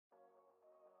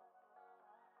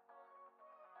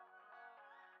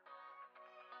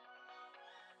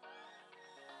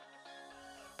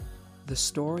The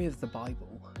story of the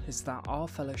Bible is that our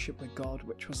fellowship with God,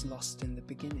 which was lost in the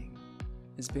beginning,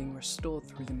 is being restored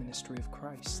through the ministry of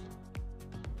Christ.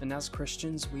 And as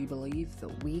Christians, we believe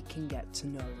that we can get to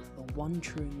know the one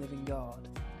true and living God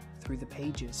through the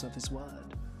pages of His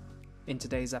Word. In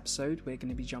today's episode, we're going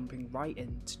to be jumping right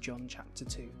into John chapter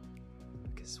 2,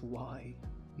 because why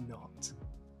not?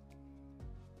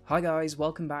 Hi guys,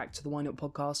 welcome back to the Why Not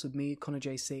Podcast with me, Connor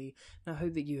JC, and I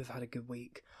hope that you have had a good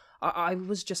week. I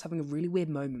was just having a really weird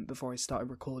moment before I started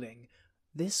recording.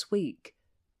 This week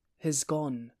has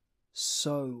gone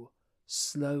so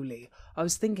slowly. I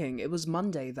was thinking it was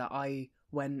Monday that I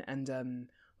went and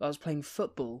I was playing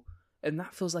football, and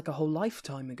that feels like a whole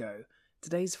lifetime ago.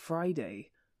 Today's Friday.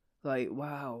 Like,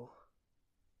 wow.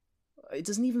 It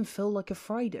doesn't even feel like a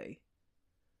Friday.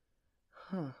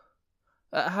 Huh.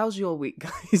 How's your week,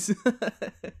 guys?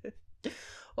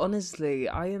 Honestly,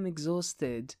 I am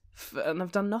exhausted, and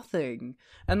I've done nothing,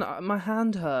 and my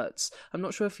hand hurts. I'm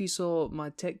not sure if you saw my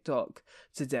TikTok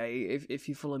today, if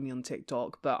you follow me on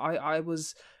TikTok, but I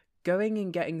was going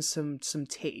and getting some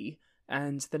tea,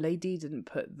 and the lady didn't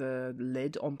put the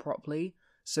lid on properly,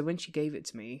 so when she gave it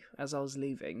to me, as I was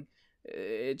leaving,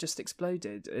 it just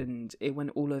exploded, and it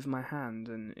went all over my hand,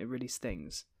 and it really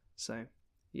stings. So,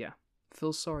 yeah,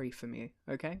 feel sorry for me,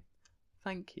 okay?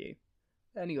 Thank you.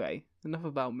 Anyway, enough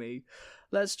about me.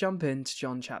 Let's jump into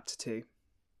John chapter 2.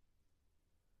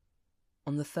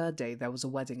 On the third day there was a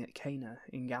wedding at Cana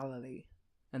in Galilee,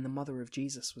 and the mother of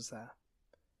Jesus was there.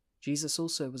 Jesus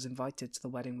also was invited to the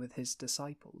wedding with his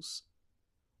disciples.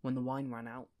 When the wine ran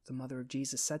out, the mother of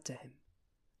Jesus said to him,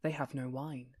 "They have no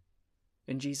wine."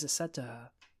 And Jesus said to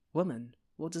her, "Woman,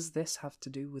 what does this have to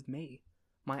do with me?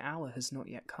 My hour has not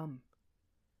yet come."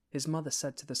 His mother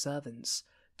said to the servants,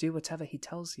 "Do whatever he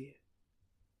tells you."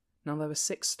 Now there were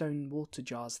 6 stone water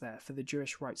jars there for the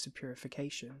Jewish rites of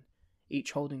purification,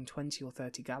 each holding 20 or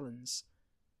 30 gallons.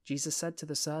 Jesus said to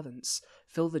the servants,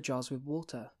 "Fill the jars with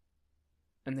water."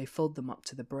 And they filled them up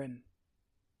to the brim.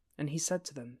 And he said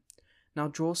to them, "Now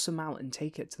draw some out and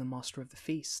take it to the master of the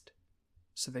feast."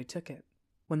 So they took it.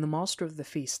 When the master of the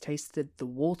feast tasted the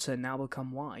water now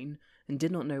become wine, and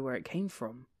did not know where it came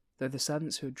from, though the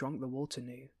servants who had drunk the water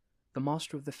knew, the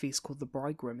master of the feast called the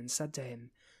bridegroom and said to him,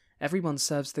 "Everyone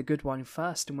serves the good wine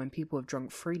first, and when people have drunk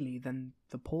freely, then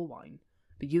the poor wine.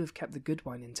 But you have kept the good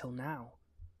wine until now."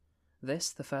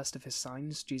 This, the first of his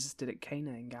signs, Jesus did at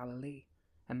Cana in Galilee,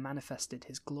 and manifested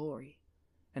his glory,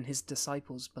 and his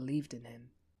disciples believed in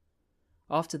him.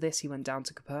 After this he went down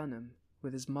to Capernaum,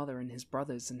 with his mother and his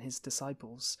brothers and his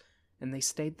disciples, and they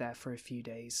stayed there for a few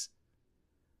days.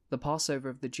 The Passover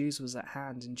of the Jews was at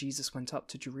hand, and Jesus went up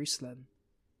to Jerusalem.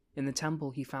 In the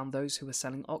temple he found those who were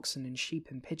selling oxen and sheep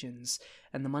and pigeons,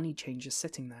 and the money changers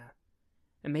sitting there.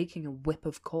 And making a whip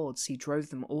of cords, he drove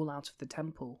them all out of the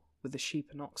temple with the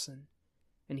sheep and oxen.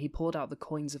 And he poured out the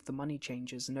coins of the money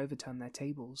changers and overturned their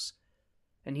tables.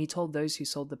 And he told those who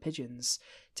sold the pigeons,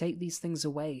 "Take these things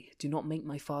away, do not make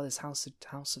my Father's house a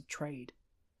house of trade."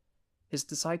 His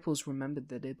disciples remembered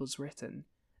that it was written,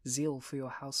 "Zeal for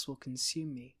your house will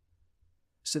consume me."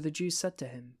 So the Jews said to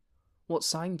him, "What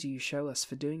sign do you show us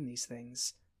for doing these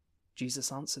things?"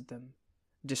 Jesus answered them,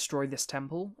 "Destroy this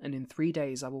temple, and in 3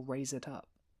 days I will raise it up."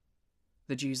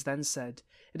 The Jews then said,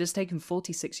 "It has taken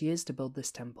 46 years to build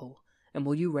this temple, and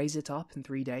will you raise it up in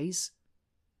 3 days?"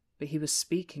 But he was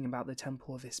speaking about the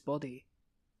temple of his body.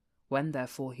 When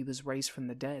therefore he was raised from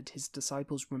the dead, his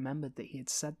disciples remembered that he had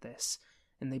said this,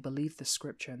 and they believed the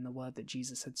scripture and the word that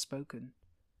Jesus had spoken.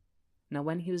 Now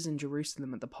when he was in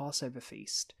Jerusalem at the Passover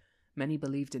feast, many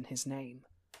believed in his name,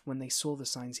 when they saw the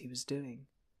signs he was doing.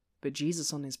 But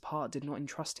Jesus on his part did not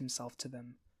entrust himself to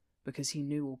them, because he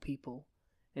knew all people,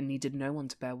 and needed no one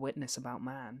to bear witness about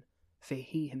man, for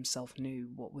he himself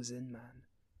knew what was in man.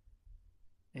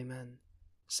 Amen.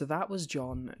 So that was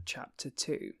John chapter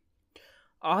 2.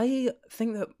 I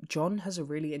think that John has a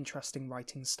really interesting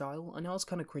writing style, and I was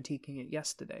kind of critiquing it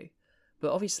yesterday,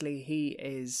 but obviously he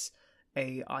is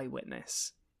a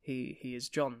eyewitness. He is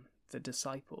John, the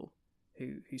disciple,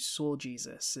 who saw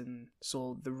Jesus and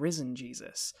saw the risen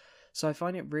Jesus. So I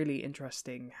find it really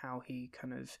interesting how he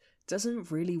kind of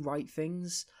doesn't really write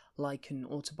things like an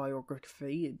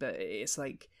autobiography, but it's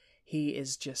like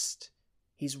he's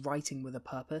writing with a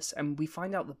purpose, and we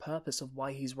find out the purpose of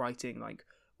why he's writing like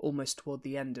almost toward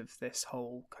the end of this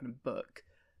whole kind of book.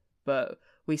 But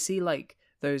we see like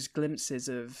those glimpses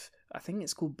of, I think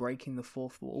it's called breaking the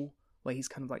fourth wall, where he's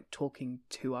kind of like talking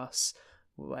to us,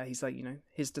 where he's like,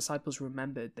 his disciples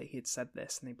remembered that he had said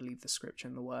this, and they believed the scripture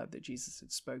and the word that Jesus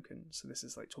had spoken. So this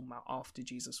is like talking about after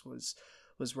Jesus was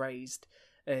raised,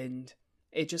 and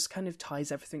it just kind of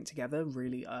ties everything together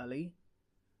really early.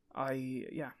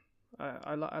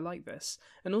 I like this,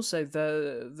 and also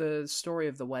the story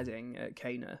of the wedding at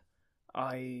Cana.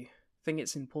 I think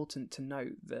it's important to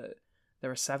note that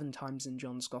there are 7 times in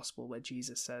John's Gospel where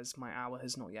Jesus says, "My hour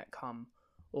has not yet come,"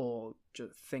 or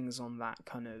just things on that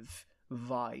kind of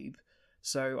vibe.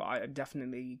 So I'm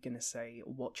definitely gonna say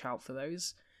watch out for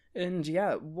those. And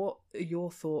yeah, what are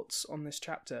your thoughts on this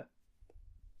chapter?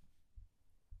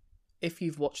 If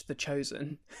you've watched The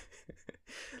Chosen,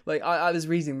 like I was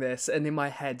reading this, and in my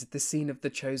head, the scene of The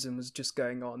Chosen was just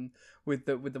going on with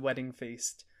the wedding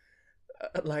feast.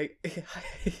 Like,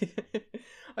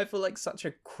 I feel like such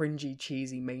a cringy,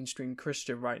 cheesy mainstream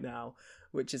Christian right now,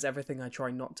 which is everything I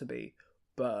try not to be.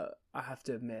 But I have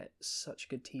to admit, such a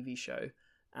good TV show,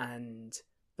 and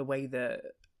the way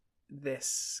that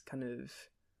this kind of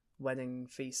wedding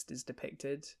feast is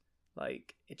depicted,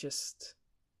 like it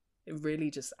really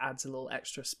just adds a little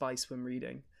extra spice when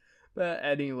reading. But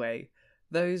anyway,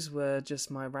 those were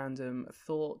just my random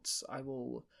thoughts. I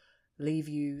will leave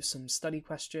you some study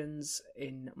questions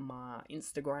in my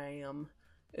Instagram.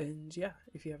 And yeah,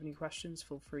 if you have any questions,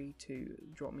 feel free to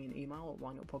drop me an email at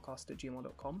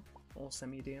whynotpodcast@gmail.com or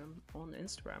send me a DM on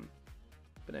Instagram.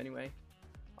 But anyway,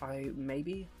 I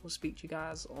maybe will speak to you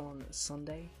guys on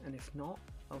Sunday, and if not,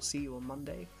 I'll see you on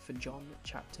Monday for John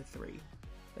chapter 3.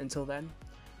 Until then,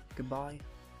 goodbye,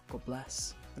 God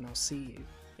bless, and I'll see you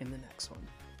in the next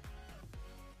one.